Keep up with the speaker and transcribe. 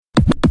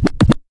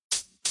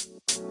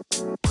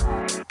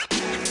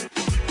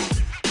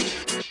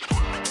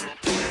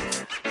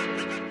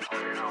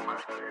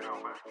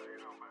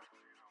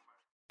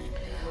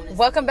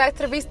Welcome back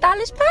to the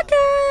Restylish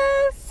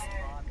Podcast.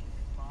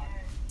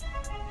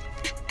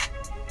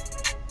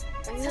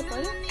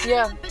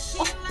 Yeah.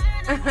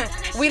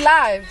 We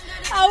live.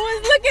 I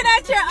was looking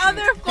at your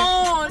other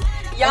phone.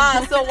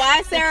 Y'all, so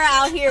why Sarah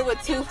out here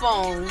with two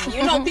phones?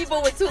 You know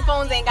people with two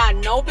phones ain't got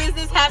no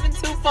business having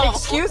two phones.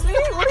 Excuse me?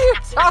 What are you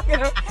talking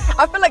about?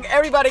 I feel like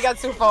everybody got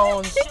two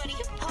phones.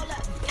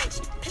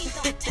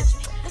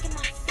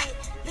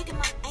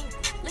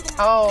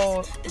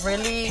 Oh,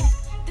 really?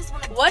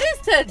 What is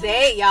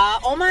today, y'all?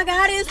 Oh my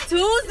God, it's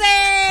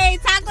Tuesday.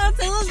 Taco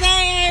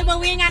Tuesday. But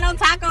we ain't got no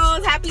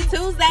tacos. Happy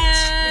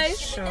Tuesday.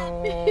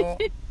 Sure.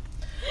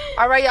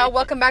 All right, y'all.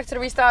 Welcome back to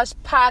the Restylish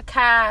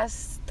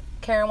Podcast.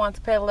 Karen wants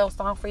to play a little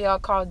song for y'all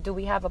called Do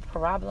We Have a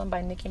Problem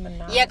by Nicki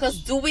Minaj. Yeah,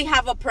 because do we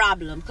have a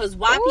problem? Because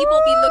why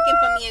people be looking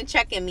for me and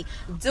checking me?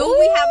 Do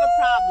we have a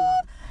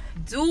problem?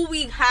 Do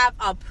we have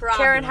a problem?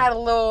 Karen had a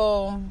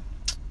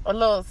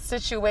little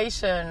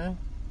situation.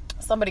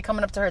 Somebody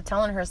coming up to her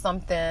telling her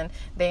something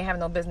they ain't have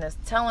no business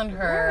telling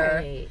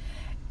her. Right.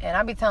 And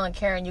I be telling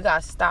Karen, you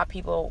gotta stop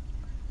people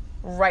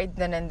right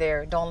then and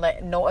there. Don't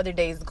let no other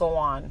days go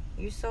on.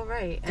 You're so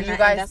right. Do you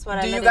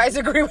guys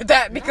agree with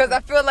that? Because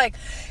I feel like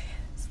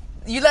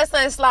you let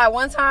something slide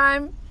one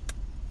time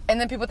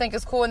and then people think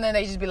it's cool and then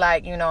they just be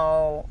like, you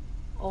know,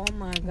 oh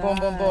my God. Boom,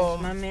 boom,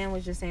 boom. My man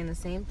was just saying the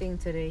same thing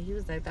today. He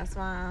was like, that's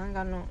why I ain't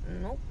got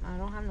nope, I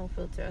don't have no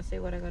filter. I say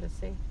what I gotta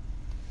say.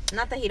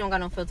 Not that he don't got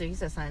no filter. He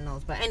said something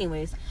else. But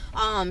anyways,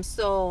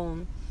 so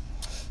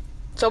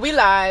we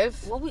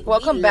live.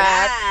 Welcome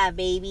back, live,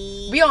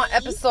 baby. We on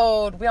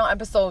episode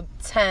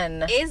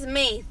 10. It's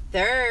May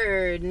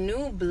 3rd.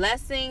 New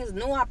blessings,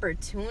 new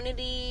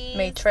opportunities.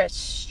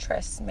 Matrix.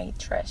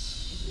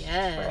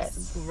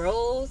 Yes.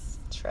 Growth.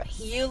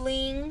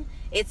 Healing.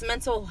 It's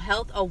Mental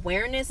Health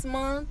Awareness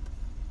Month.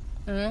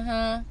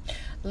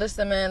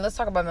 Listen, man, let's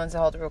talk about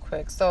mental health real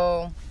quick.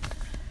 So,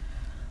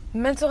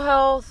 mental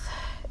health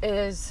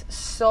is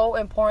so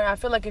important. I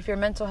feel like if your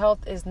mental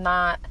health is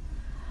not,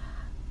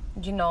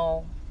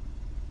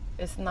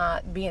 it's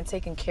not being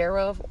taken care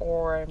of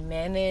or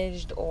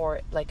managed, or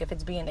like if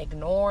it's being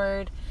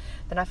ignored,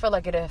 then I feel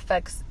like it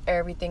affects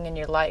everything in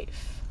your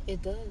life.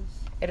 It does.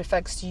 It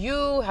affects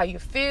you, how you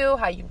feel,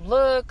 how you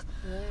look,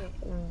 right,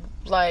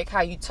 like how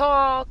you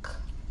talk,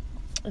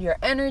 your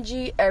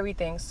energy,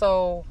 everything.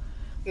 So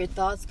your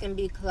thoughts can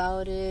be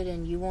clouded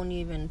and you won't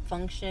even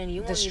function.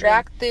 You won't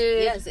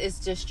distracted. Yes, it's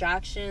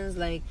distractions.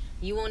 Like,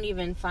 you won't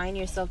even find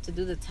yourself to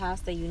do the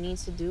task that you need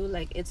to do.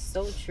 Like, it's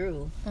so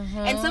true.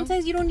 And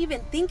sometimes you don't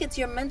even think it's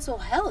your mental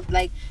health.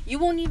 Like, you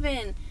won't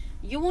even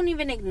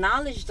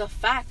acknowledge the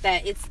fact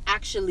that it's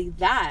actually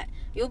that.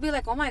 You'll be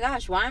like, oh my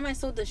gosh, why am I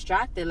so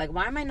distracted? Like,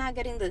 why am I not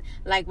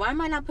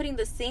putting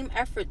the same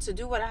effort to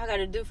do what I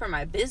gotta do for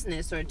my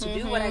business, or to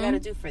do what I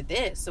gotta do for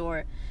this?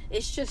 Or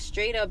it's just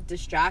straight up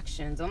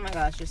distractions. Oh my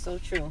gosh, you're so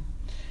true.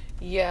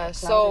 Yeah,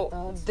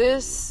 so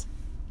this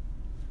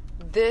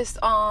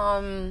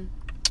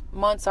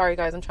month, sorry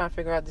guys, I'm trying to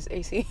figure out this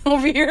AC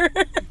over here.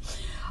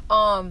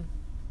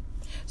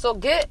 So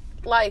get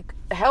like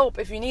help.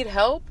 If you need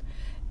help,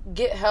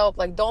 get help.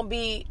 Like, don't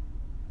be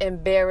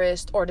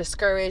embarrassed or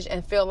discouraged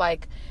and feel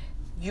like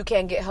you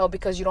can't get help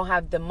because you don't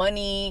have the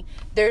money.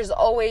 There's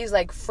always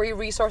like free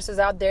resources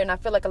out there, and I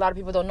feel like a lot of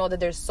people don't know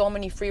that there's so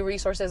many free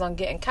resources on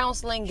getting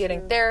counseling,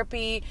 getting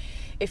therapy.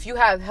 If you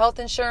have health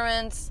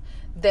insurance,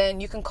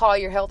 then you can call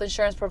your health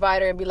insurance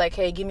provider and be like,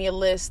 hey, give me a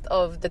list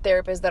of the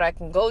therapists that I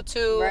can go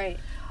to. Right.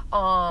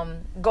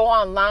 Go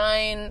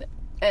online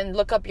and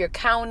look up your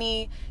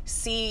county,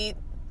 see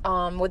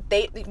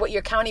what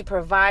your county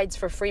provides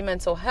for free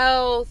mental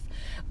health.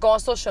 Go on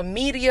social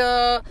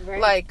media,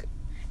 right.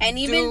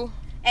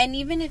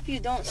 Even if you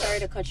don't, sorry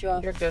to cut you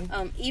off. You're good.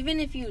 Even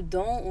if you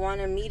don't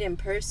want to meet in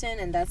person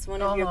and that's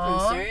one of your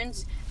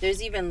concerns,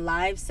 there's even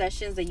live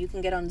sessions that you can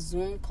get on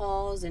Zoom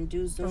calls and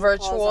do Zoom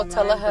virtual calls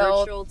online,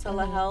 virtual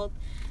telehealth.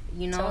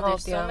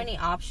 There's so many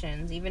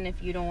options, even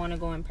if you don't want to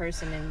go in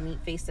person and meet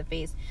face to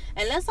face.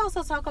 And let's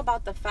also talk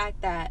about the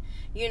fact that,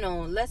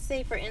 let's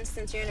say, for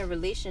instance, you're in a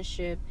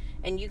relationship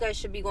and you guys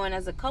should be going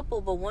as a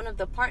couple, but one of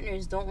the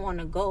partners don't want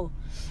to go.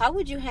 How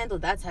would you handle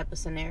that type of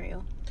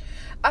scenario?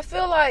 I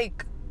feel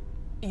like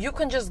you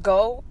can just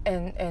go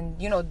and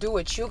do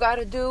what you got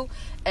to do.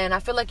 And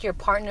I feel like your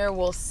partner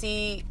will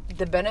see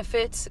the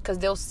benefits, because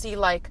they'll see,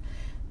 like,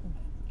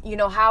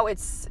 how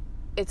it's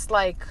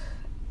like,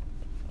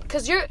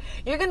 because you're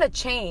gonna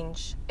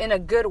change in a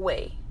good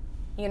way.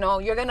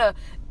 You're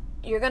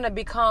gonna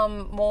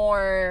become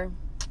more,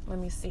 let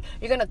me see,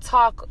 you're gonna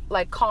talk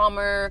like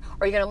calmer,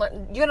 or you're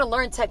gonna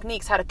learn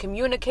techniques how to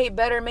communicate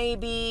better,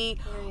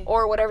 maybe,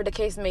 or whatever the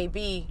case may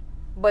be.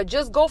 But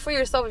just go for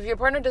yourself. If your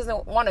partner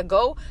doesn't want to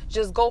go,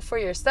 just go for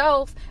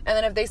yourself. And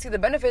then if they see the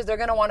benefits, they're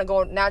going to want to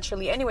go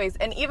naturally anyways.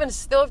 And even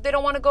still, if they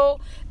don't want to go,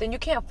 then you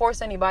can't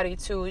force anybody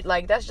to.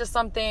 Like, that's just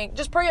something.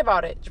 Just pray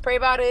about it. Just pray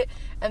about it.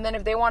 And then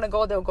if they want to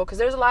go, they'll go. Because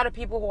there's a lot of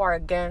people who are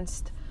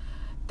against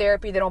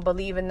therapy. They don't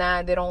believe in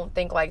that. They don't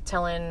think like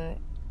telling,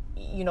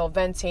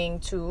 venting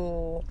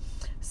to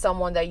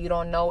someone that you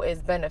don't know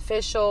is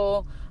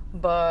beneficial.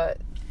 But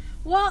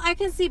Well, I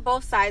can see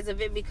both sides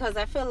of it, because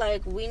I feel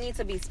like we need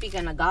to be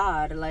speaking to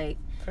God. Like,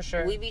 for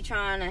sure, we be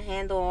trying to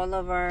handle all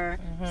of our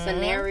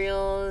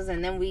scenarios,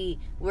 and then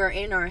we're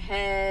in our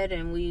head,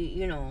 and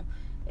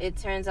it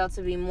turns out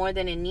to be more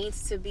than it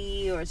needs to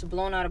be, or it's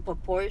blown out of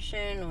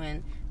proportion,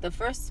 when the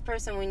first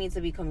person we need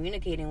to be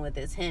communicating with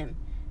is him,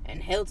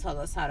 and he'll tell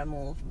us how to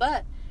move.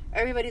 But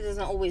everybody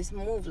doesn't always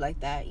move like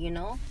that,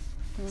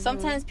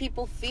 Sometimes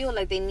people feel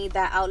like they need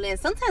that outlet.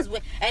 Sometimes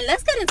and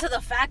let's get into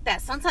the fact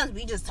that sometimes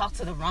we just talk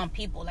to the wrong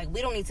people. Like,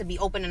 we don't need to be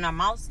opening our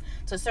mouths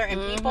to certain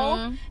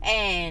people,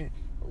 and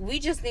we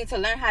just need to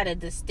learn how to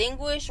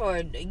distinguish,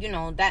 or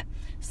that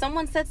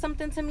someone said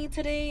something to me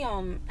today.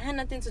 It had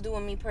nothing to do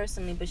with me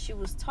personally, but she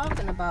was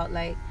talking about,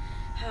 like,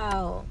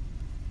 how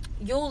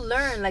you'll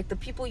learn, like, the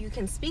people you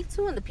can speak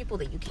to and the people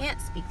that you can't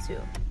speak to.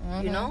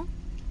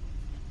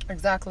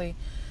 Exactly.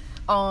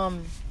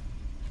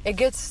 It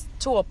gets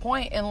to a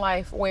point in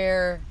life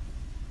where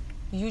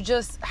you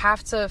just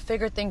have to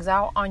figure things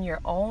out on your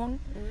own,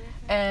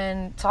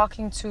 and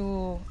talking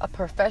to a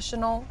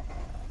professional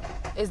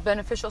is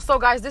beneficial. So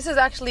guys, this is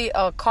actually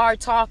a car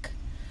talk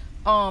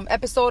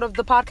episode of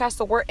the podcast.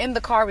 So we're in the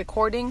car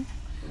recording,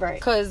 right?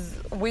 Because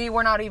we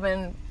were not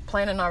even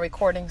planning on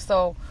recording.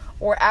 So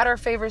we're at our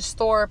favorite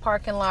store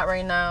parking lot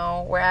right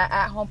now. We're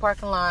at home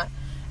parking lot.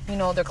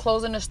 They're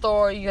closing the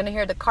store. You're gonna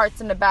hear the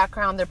carts in the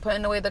background. They're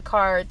putting away the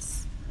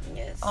carts.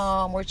 Yes.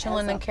 We're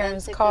chilling in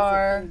Karen's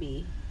car.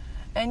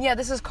 And yeah,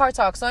 this is car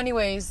talk. So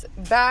anyways,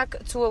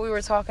 back to what we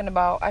were talking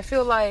about. I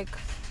feel like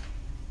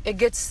it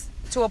gets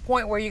to a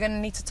point where you're going to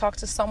need to talk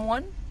to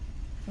someone,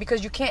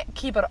 because you can't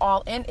keep it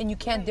all in, and you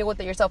can't deal with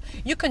it yourself.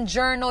 You can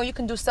journal, you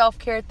can do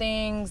self-care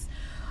things,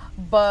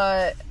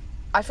 but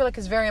I feel like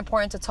it's very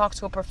important to talk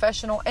to a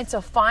professional and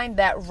to find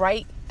that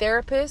right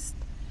therapist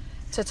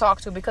to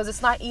talk to, because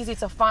it's not easy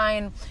to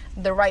find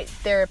the right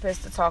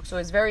therapist to talk to.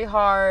 It's very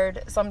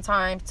hard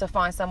sometimes to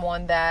find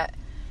someone that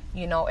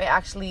it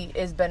actually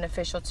is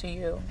beneficial to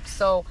you.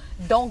 So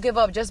don't give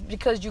up just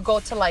because you go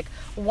to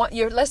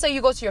let's say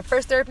you go to your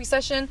first therapy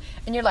session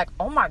and you're like,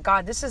 oh my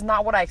God, this is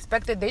not what I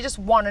expected. They just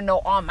want to know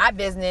all my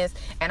business,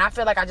 and I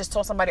feel like I just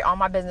told somebody all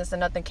my business and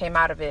nothing came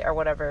out of it or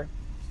whatever.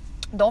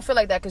 Don't feel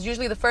like that, because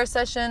usually the first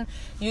session,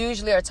 you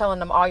usually are telling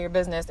them all your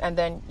business, and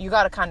then you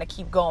got to kind of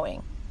keep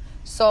going.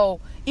 So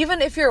even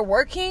if you're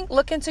working,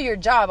 look into your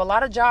job. A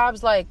lot of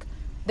jobs, like,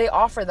 they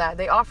offer that.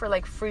 They offer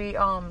like free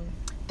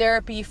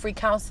therapy, free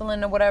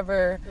counseling or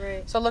whatever.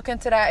 Right. So look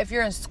into that. If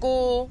you're in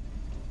school,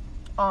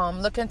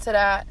 look into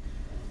that.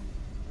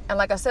 And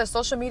like I said,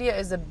 social media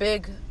is a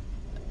big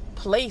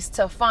place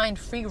to find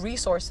free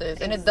resources.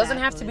 Exactly. And it doesn't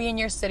have to be in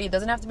your city. It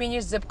doesn't have to be in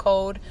your zip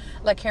code.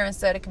 Like Karen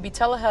said, it could be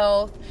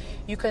telehealth.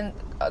 You can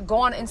go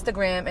on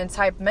Instagram and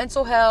type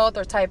mental health,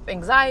 or type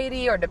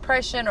anxiety or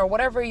depression or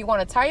whatever you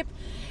want to type,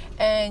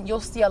 and you'll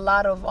see a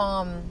lot of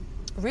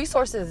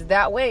resources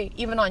that way.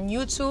 Even on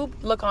YouTube,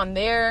 look on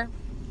there.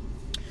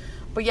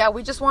 But yeah,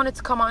 we just wanted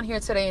to come on here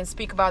today and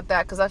speak about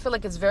that, because I feel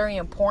like it's very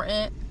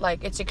important.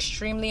 Like, it's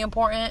extremely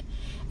important.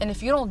 And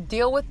if you don't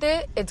deal with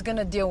it, it's going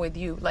to deal with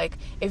you. Like,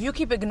 if you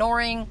keep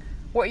ignoring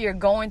what you're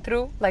going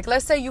through, like,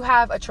 let's say you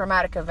have a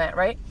traumatic event,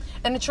 right?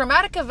 And the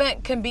traumatic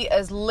event can be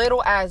as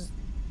little as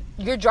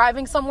you're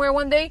driving somewhere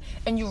one day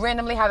and you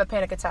randomly have a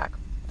panic attack.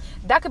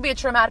 That could be a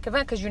traumatic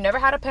event because you never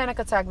had a panic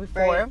attack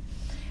before. Right.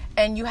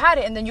 And you had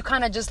it, and then you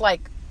kind of just,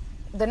 like,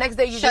 the next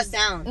day you shut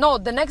down. No,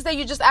 the next day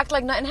you just act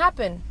like nothing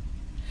happened.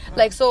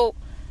 Like, so,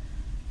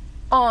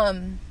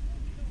 then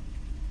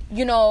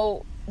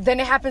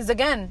it happens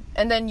again,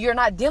 and then you're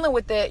not dealing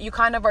with it. You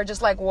kind of are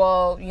just like,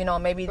 well,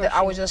 maybe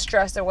I was just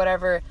stressed or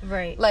whatever.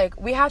 Right.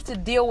 Like, we have to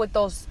deal with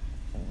those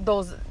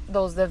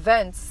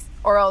events,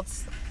 or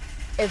else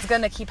it's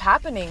gonna keep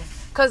happening,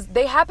 because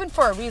they happen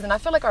for a reason. I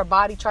feel like our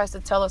body tries to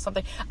tell us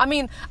something. I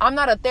mean, I'm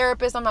not a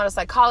therapist, I'm not a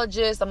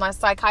psychologist, I'm not a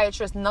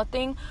psychiatrist,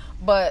 nothing.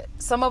 But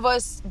some of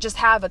us just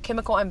have a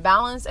chemical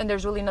imbalance, and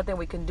there's really nothing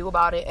we can do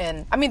about it.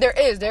 And I mean, there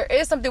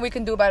is something we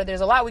can do about it. There's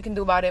a lot we can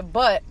do about it,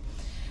 but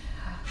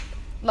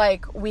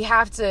like, we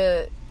have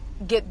to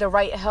get the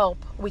right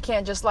help. We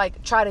can't just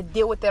like try to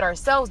deal with it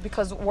ourselves,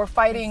 because we're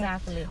fighting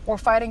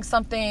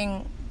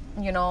something,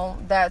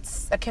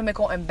 that's a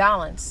chemical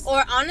imbalance.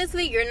 Or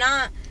honestly, you're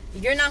not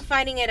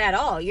fighting it at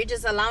all. You're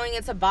just allowing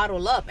it to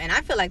bottle up. And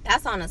I feel like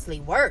that's honestly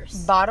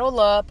worse.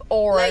 Bottle up,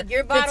 or like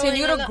you're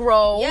continue to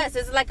grow. Yes,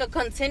 it's like a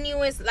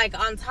continuous, like,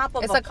 on top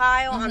of a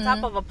pile, on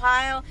top of a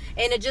pile.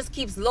 And it just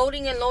keeps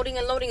loading and loading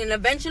and loading. And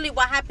eventually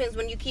what happens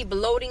when you keep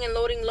loading and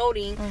loading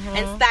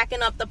and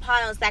stacking up the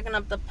pile and stacking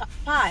up the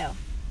pile?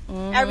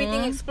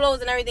 Everything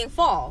explodes and everything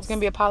falls. It's going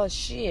to be a pile of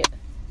shit.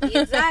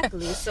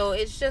 Exactly. So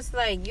it's just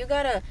like,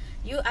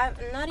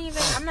 I'm not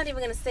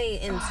even gonna say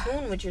in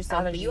tune with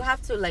yourself, but you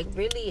have to, like,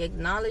 really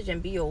acknowledge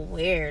and be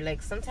aware.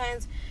 Like,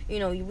 sometimes,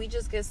 we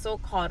just get so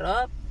caught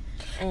up,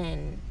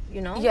 and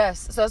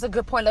Yes, so that's a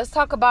good point. Let's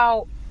talk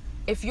about,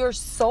 if you're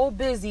so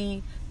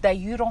busy that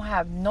you don't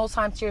have no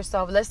time to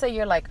yourself. Let's say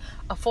you're like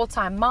a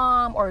full-time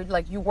mom, or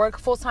like you work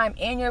full-time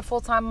and you're a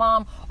full-time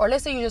mom, or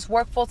let's say you just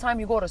work full-time,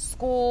 you go to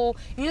school,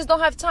 you just don't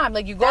have time.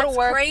 Like you go to work.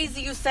 That's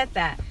crazy you said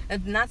that.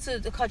 Not to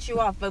cut you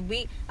off, but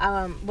we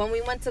when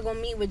we went to go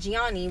meet with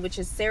Gianni, which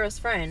is Sarah's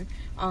friend,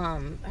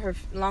 her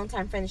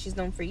longtime friend she's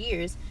known for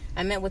years,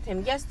 I met with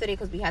him yesterday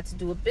because we had to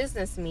do a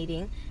business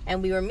meeting,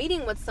 and we were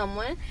meeting with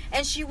someone,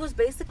 and she was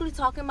basically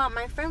talking about,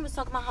 my friend was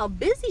talking about how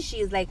busy she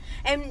is, like,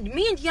 and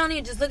me and Gianni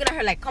are just looking at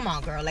her like, come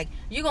on girl, like,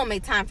 you gonna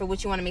make time for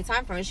what you want to make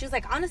time for. And she was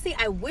like, honestly,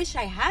 I wish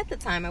I had the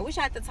time. I wish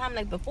I had the time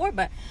like before,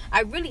 but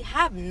I really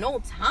have no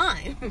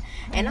time.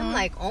 And I'm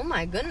like, oh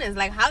my goodness,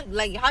 like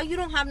how you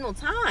don't have no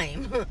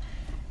time?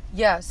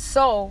 Yeah,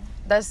 so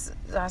that's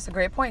a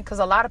great point,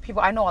 because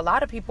I know a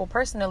lot of people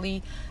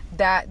personally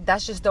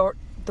that's just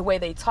the way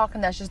they talk,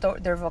 and that's just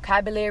their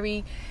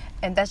vocabulary,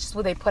 and that's just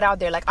what they put out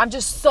there. Like, I'm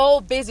just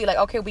so busy. Like,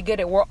 okay, we get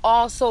it. We're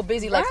all so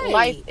busy. Like, right.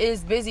 Life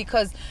is busy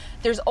because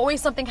there's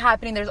always something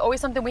happening. There's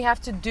always something we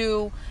have to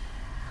do.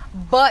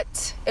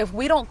 But if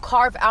we don't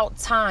carve out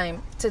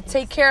time to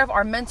take care of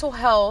our mental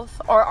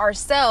health or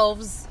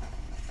ourselves,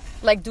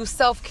 like do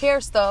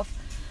self-care stuff,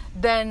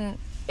 then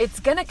it's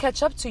gonna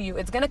catch up to you.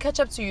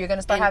 You're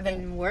gonna start having,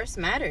 and worse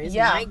matters,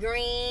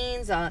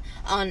 migraines,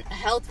 on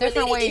health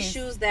related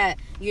issues that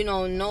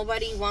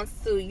nobody wants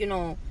to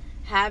no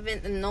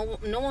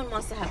one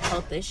wants to have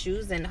health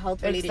issues and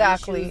health related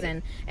issues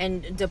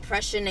and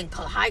depression and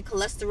high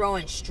cholesterol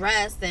and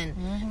stress and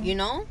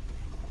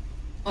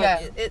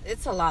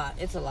it's a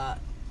lot.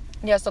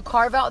 Yeah, so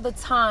carve out the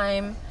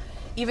time,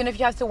 even if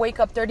you have to wake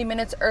up 30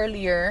 minutes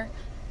earlier.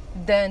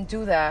 Then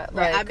do that.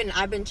 Right.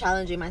 I've been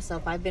challenging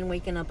myself. I've been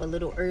waking up a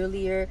little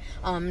earlier.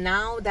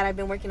 Now that I've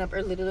been waking up a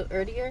little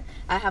earlier,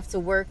 I have to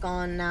work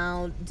on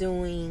now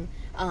doing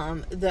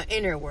the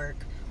inner work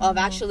of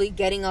actually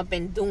getting up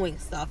and doing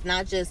stuff,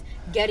 not just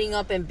getting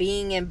up and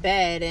being in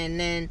bed. And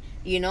then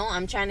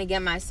I'm trying to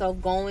get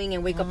myself going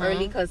and wake up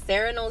early, because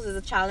Sarah knows is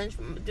a challenge.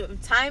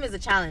 Time is a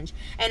challenge,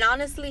 and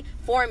honestly,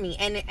 for me,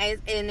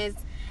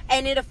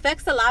 and it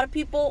affects a lot of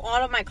people,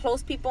 all of my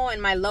close people and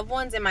my loved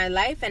ones in my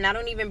life, and I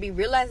don't even be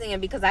realizing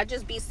it because I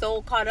just be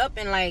so caught up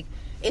in like,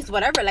 it's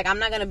whatever. Like, I'm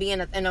not gonna be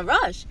in a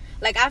rush.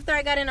 Like, after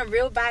I got in a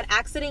real bad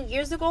accident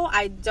years ago,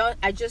 I don't,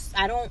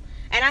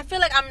 and I feel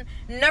like I'm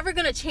never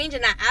gonna change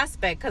in that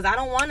aspect, because I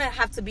don't want to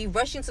have to be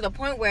rushing to the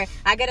point where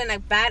I get in a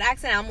bad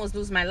accident, I almost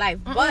lose my life.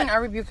 But I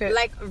rebuke it.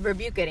 Like,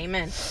 rebuke it,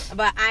 amen.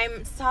 But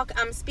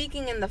I'm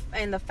speaking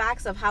in the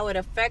facts of how it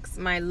affects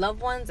my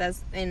loved ones,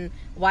 as in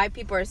why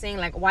people are saying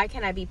like, why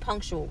can't I be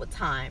punctual with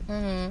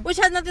time? Which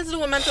has nothing to do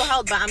with mental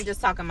health, but I'm just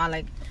talking about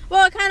like,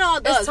 well, it kind of all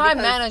does. It's time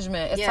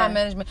management. Time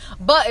management.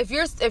 But if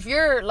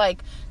you're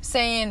like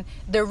saying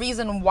the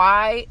reason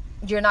why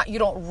you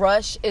don't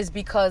rush is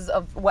because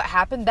of what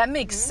happened, that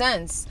makes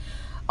sense.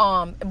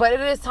 But it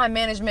is time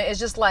management. It's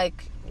just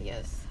like,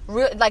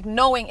 like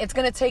knowing it's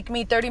gonna take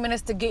me 30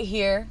 minutes to get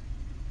here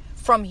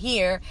from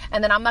here,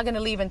 and then I'm not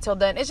gonna leave until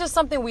then. It's just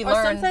something we learn.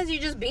 Or sometimes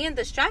you're just being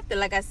distracted.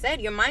 Like I said,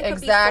 your mind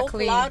could be so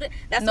clouded.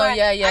 That's why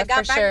I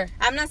got back. Sure.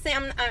 I'm not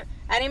saying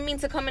I didn't mean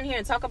to come in here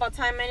and talk about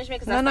time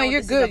management, because that's not what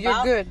this is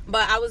about. You're good.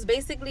 But I was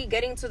basically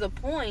getting to the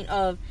point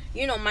of,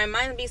 my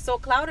mind be so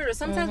clouded, or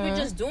sometimes we're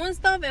just doing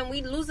stuff and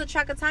we lose the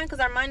track of time because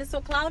our mind is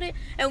so clouded,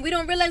 and we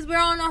don't realize we're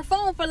on our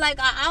phone for like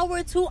an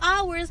hour, 2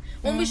 hours,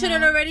 when we should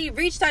have already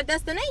reached our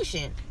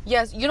destination.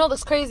 Yes,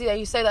 that's crazy that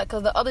you say that,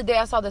 because the other day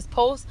I saw this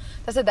post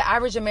that said the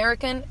average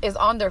American is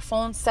on their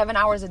phone 7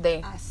 hours a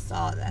day. I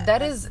saw that.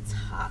 That's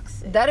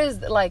toxic. That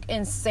is like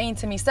insane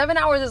to me. 7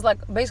 hours is like,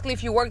 basically,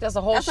 if you work, that's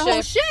a whole shift. That's a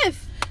whole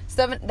shift.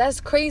 That's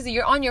crazy.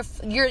 You're on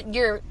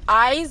your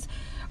eyes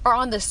are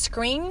on the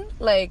screen.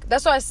 Like,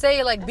 that's why I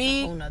say, like, that's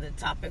a whole nother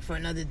topic for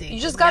another day. You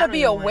just gotta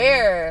be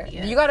aware.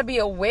 You gotta be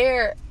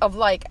aware of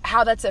like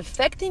how that's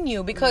affecting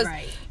you, because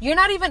you're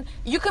not even,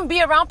 you can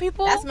be around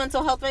people. That's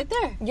mental health right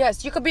there.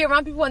 Yes, you could be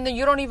around people and then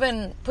you don't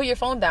even put your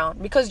phone down,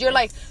 because you're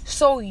like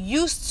so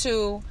used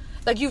to,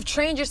 like, you've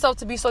trained yourself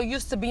to be so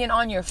used to being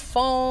on your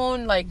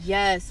phone. Like,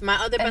 yes, my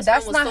other best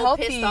friend was so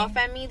pissed off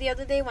at me the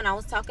other day when I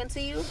was talking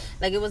to you.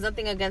 Like, it was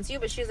nothing against you,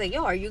 but she was like,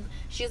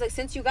 she's like,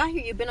 since you got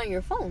here, you've been on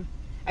your phone.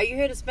 Are you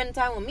here to spend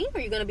time with me, or are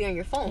you going to be on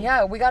your phone?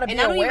 Yeah, we got to be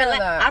aware of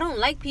that. I don't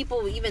like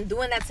people even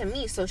doing that to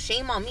me, so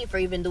shame on me for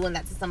even doing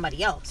that to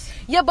somebody else.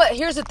 Yeah, but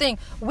here's the thing.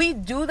 We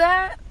do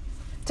that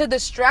to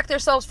distract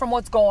ourselves from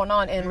what's going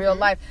on in real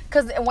life.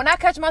 Because when I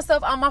catch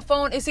myself on my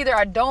phone, it's either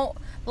I don't,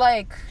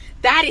 like...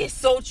 That is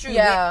so true.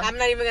 Yeah. I'm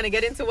not even going to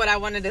get into what I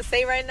wanted to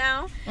say right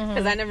now,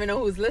 because I never know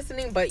who's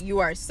listening, but you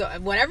are so...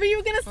 Whatever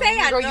you're going to say,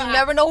 I know. You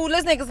never know who's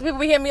listening, because people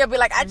hear me up be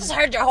like, I just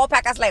heard your whole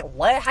podcast. Like,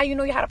 what? How you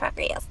know you had a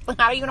podcast?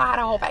 How do you know how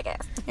to hold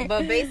podcast?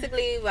 But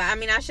basically, I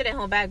mean, I shouldn't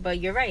hold back,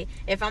 but you're right.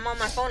 If I'm on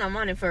my phone, I'm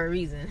on it for a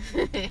reason.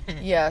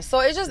 Yeah,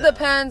 so it just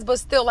depends, but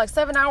still, like,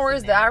 7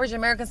 hours, the average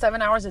American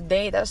 7 hours a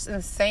day, that's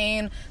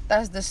insane.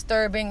 That's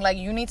disturbing. Like,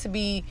 you need to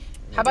be...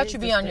 How about you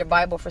be on your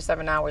Bible for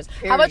 7 hours?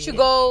 Period. How about you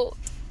go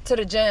to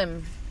the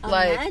gym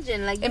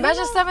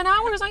Imagine 7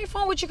 hours on your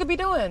phone, what you could be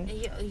doing.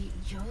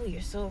 Yo,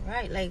 you're so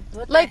right. Like,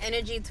 put Like, that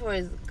energy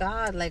towards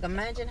God. Like,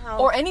 imagine how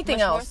or anything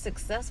much else more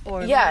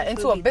successful. Yeah,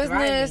 into a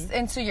business,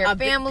 into your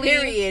family.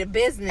 Period.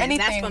 Business.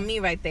 Anything. That's for me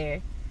right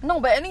there. No,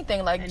 but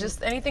anything. Like,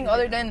 just anything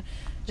other than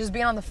just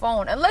being on the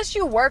phone. Unless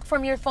you work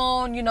from your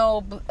phone, you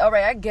know, all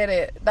right, I get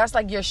it. That's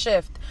like your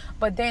shift.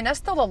 But then that's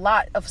still a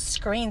lot of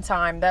screen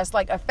time that's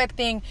like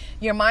affecting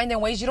your mind in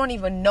ways you don't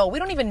even know. We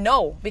don't even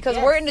know because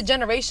we're in the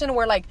generation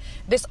where like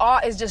this all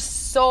is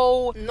just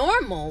so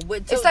normal.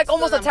 It's like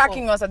almost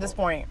attacking us at this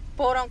point.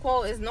 Quote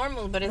unquote is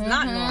normal, but it's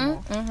not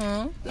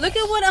normal. Look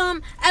at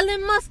what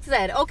Elon Musk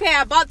said. Okay,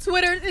 I bought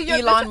Twitter.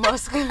 Elon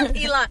Musk.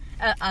 Elon.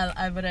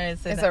 I better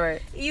say it's that. All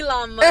right.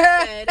 Elon Musk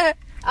said.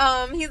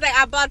 He's like,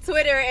 I bought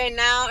Twitter, and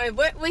now, and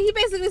what he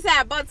basically said,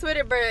 I bought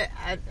Twitter, but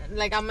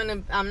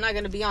I'm not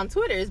gonna be on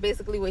Twitter. Is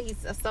basically what he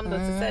summed up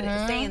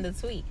to say in the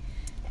tweet.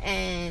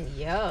 And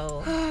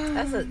yo,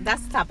 that's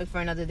a topic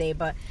for another day.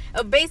 But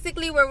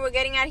basically, where we're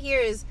getting at here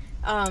is,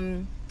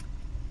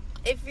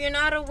 if you're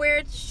not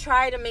aware,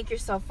 try to make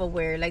yourself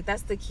aware. Like,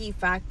 that's the key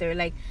factor.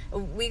 Like,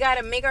 we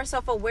gotta make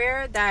ourselves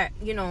aware that,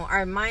 you know,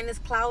 our mind is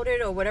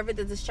clouded or whatever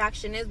the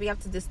distraction is. We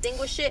have to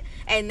distinguish it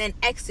and then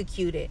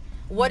execute it.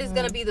 What is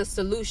going to be the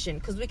solution?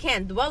 Because we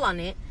can't dwell on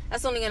it.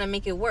 That's only going to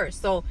make it worse.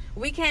 So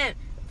we can't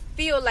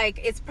feel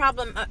like it's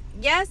problem.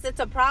 Yes, it's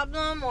a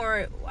problem,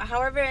 or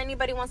however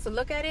anybody wants to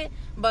look at it.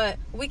 But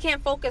we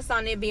can't focus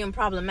on it being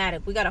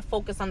problematic. We got to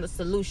focus on the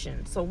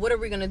solution. So what are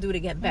we going to do to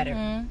get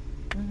better?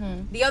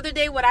 The other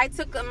day, what I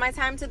took my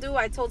time to do,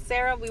 I told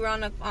Sarah, we were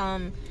on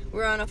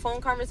a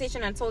phone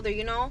conversation. I told her,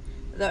 you know,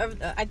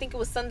 I think it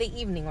was Sunday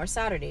evening or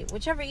Saturday,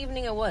 whichever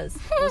evening it was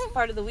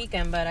part of the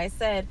weekend. But I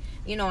said,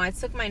 you know, I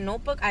took my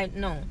notebook. I don't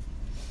know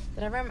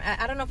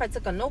if I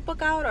took a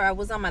notebook out or I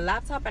was on my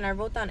laptop and I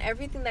wrote down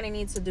everything that I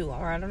need to do,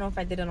 or I don't know if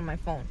I did it on my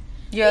phone.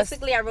 Yes.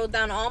 Basically, I wrote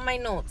down all my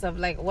notes of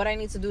like what I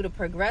need to do to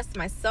progress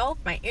myself,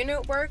 my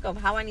inner work of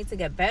how I need to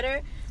get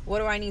better. What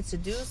do I need to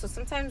do? So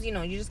sometimes, you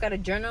know, you just got to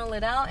journal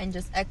it out and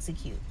just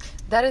execute.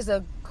 That's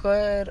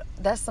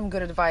some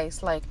good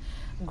advice. Like,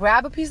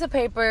 grab a piece of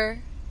paper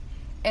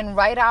and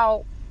write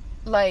out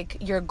like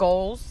your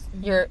goals,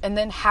 and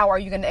then how are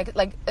you gonna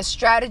like a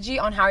strategy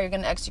on how you're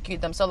gonna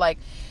execute them. So like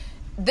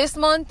this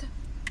month,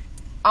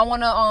 I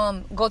want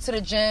to go to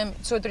the gym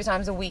 2 or 3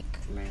 times a week,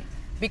 right?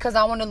 Because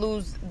I want to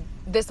lose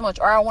this much,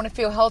 or I want to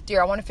feel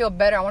healthier, I want to feel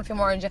better, I want to feel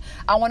more energetic.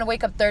 I want to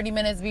wake up 30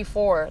 minutes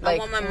before. Like, I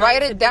want my mind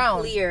write it down.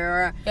 Clear,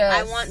 or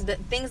I want the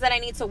things that I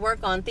need to work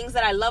on, things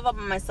that I love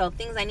about myself,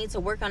 things I need to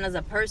work on as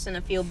a person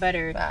to feel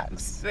better,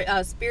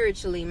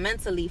 spiritually,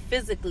 mentally,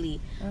 physically,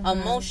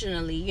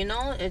 emotionally. You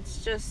know,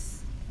 it's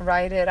just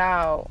write it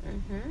out.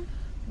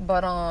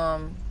 But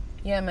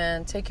yeah,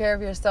 man, take care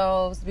of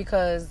yourselves,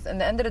 because in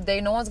the end of the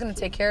day, no one's gonna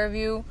take care of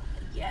you.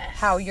 Yes.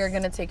 How you're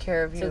gonna take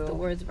care of you. Took the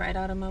words right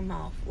out of my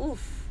mouth.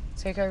 Oof.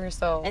 Take care of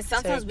yourself. And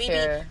sometimes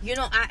you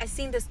know, I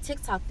seen this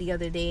TikTok the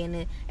other day,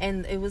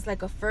 and it was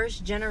like a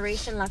first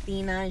generation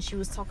Latina, and she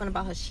was talking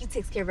about how she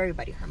takes care of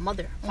everybody, her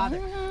mother, her father,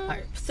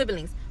 her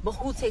siblings, but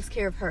who takes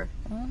care of her?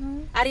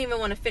 I didn't even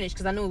want to finish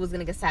because I knew it was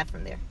gonna get sad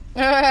from there.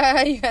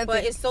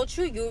 But it's so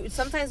true.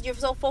 Sometimes you're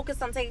so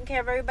focused on taking care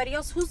of everybody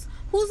else.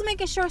 Who's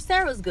making sure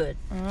Sarah's good?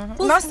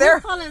 Not Sarah.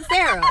 Who's calling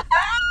Sarah?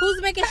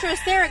 Who's making sure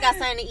Sarah got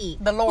something to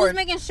eat? The Lord. Who's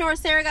making sure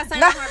Sarah got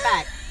something on her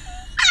back?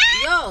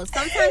 Yo,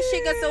 sometimes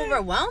shit gets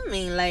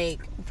overwhelming. Like,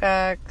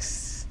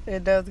 facts.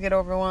 It does get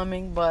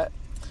overwhelming, but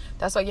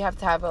that's why you have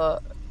to have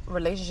a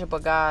relationship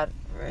with God.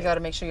 Right. You got to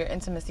make sure your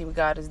intimacy with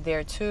God is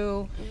there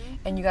too,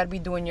 and you got to be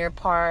doing your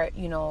part.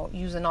 You know,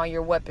 using all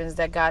your weapons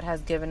that God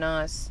has given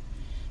us,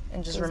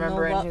 and just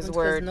remembering His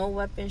word. No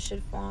weapon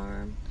should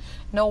form.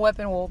 No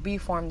weapon will be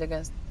formed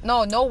against.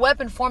 No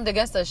weapon formed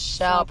against us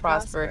shall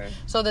prosper.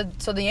 So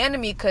the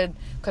enemy could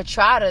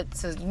try to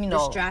you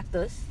know, distract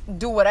us,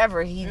 do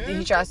whatever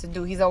he tries to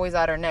do. He's always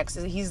at our necks.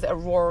 He's a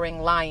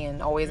roaring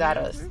lion, always at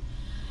us.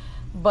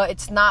 But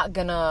it's not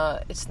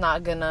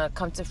gonna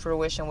come to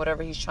fruition,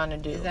 whatever he's trying to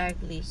do.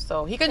 Exactly.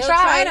 So he'll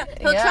try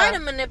to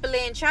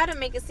manipulate and try to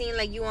make it seem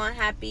like you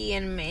unhappy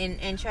and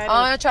try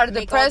to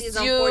make depress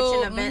all these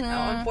you.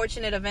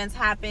 Unfortunate events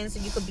happen, so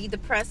you could be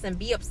depressed and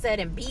be upset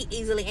and be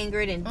easily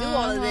angered and do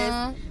all of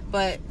this.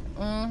 But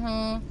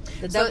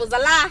the devil's a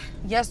lie.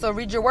 Yeah. So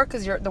read your word,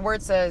 because the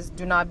word says,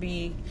 "Do not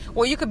be."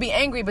 Well, you could be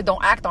angry, but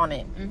don't act on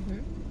it.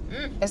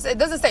 It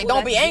doesn't say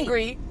don't be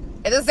angry.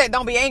 It doesn't say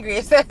don't be angry.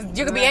 It says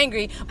you can be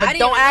angry, but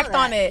don't act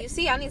on it. You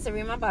see, I need to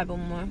read my Bible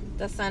more.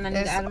 That's something I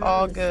need to add. It's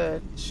all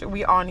good.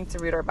 We all need to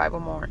read our Bible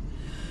more.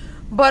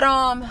 But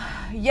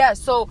yeah.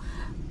 So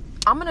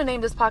I'm gonna name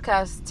this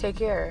podcast "Take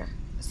Care."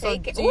 So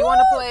do you want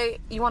to play?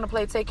 You want to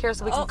play "Take Care"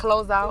 so we can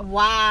close out?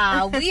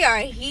 Wow, we are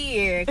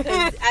here.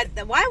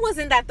 Why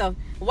wasn't that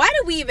Why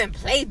did we even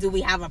play? Do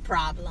we have a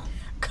problem?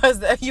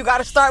 Because you got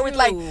to start with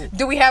like,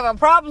 do we have a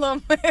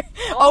problem?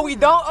 Oh, we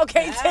don't.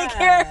 Okay, gosh. Take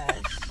care.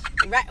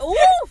 Right.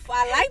 Oof,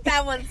 I like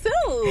that one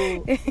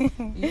too.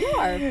 You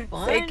are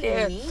funny. Take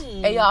care.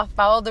 Hey, y'all,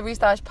 follow the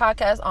Restart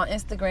podcast on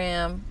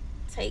Instagram,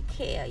 Take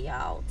care,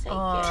 y'all. Take care.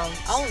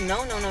 Oh,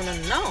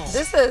 no.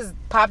 This is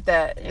Pop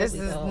That. This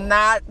is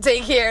not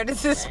Take Care.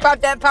 This is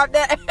Pop That.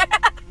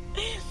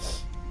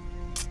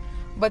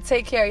 But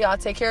take care, y'all.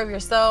 Take care of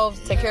yourselves.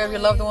 Take care of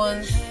your loved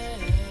ones.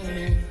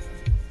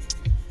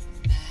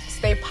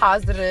 Stay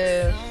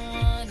positive.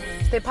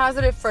 Stay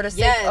positive for the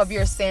sake of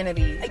your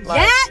sanity.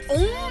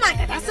 Oh my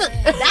God,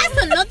 that's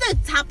another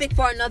topic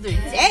for another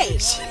day.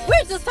 We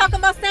were just talking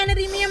about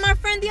sanity, me and my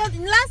friend last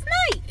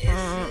night.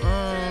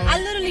 I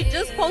literally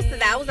just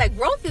posted that. I was like,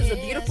 growth is a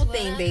beautiful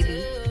thing,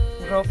 baby.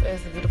 Growth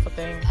is a beautiful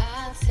thing.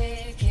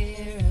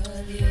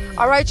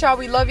 All right, y'all.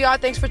 We love y'all.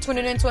 Thanks for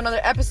tuning in to another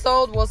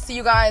episode. We'll see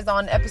you guys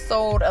on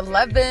episode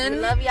 11. We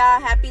love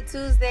y'all. Happy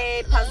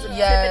Tuesday.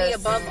 Positivity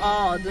above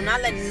all. Do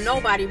not let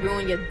nobody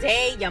ruin your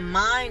day, your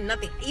mind,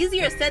 nothing.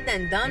 Easier said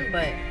than done,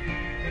 but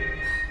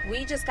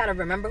we just got to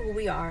remember who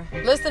we are.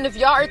 Listen, if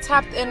y'all are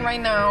tapped in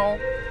right now,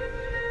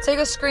 take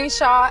a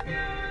screenshot,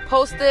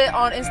 post it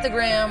on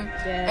Instagram,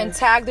 and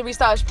tag the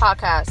Restylish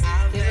Podcast.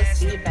 Give us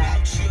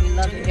feedback. We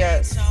love you.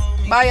 Yes.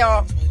 Bye,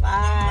 y'all.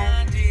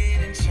 Bye.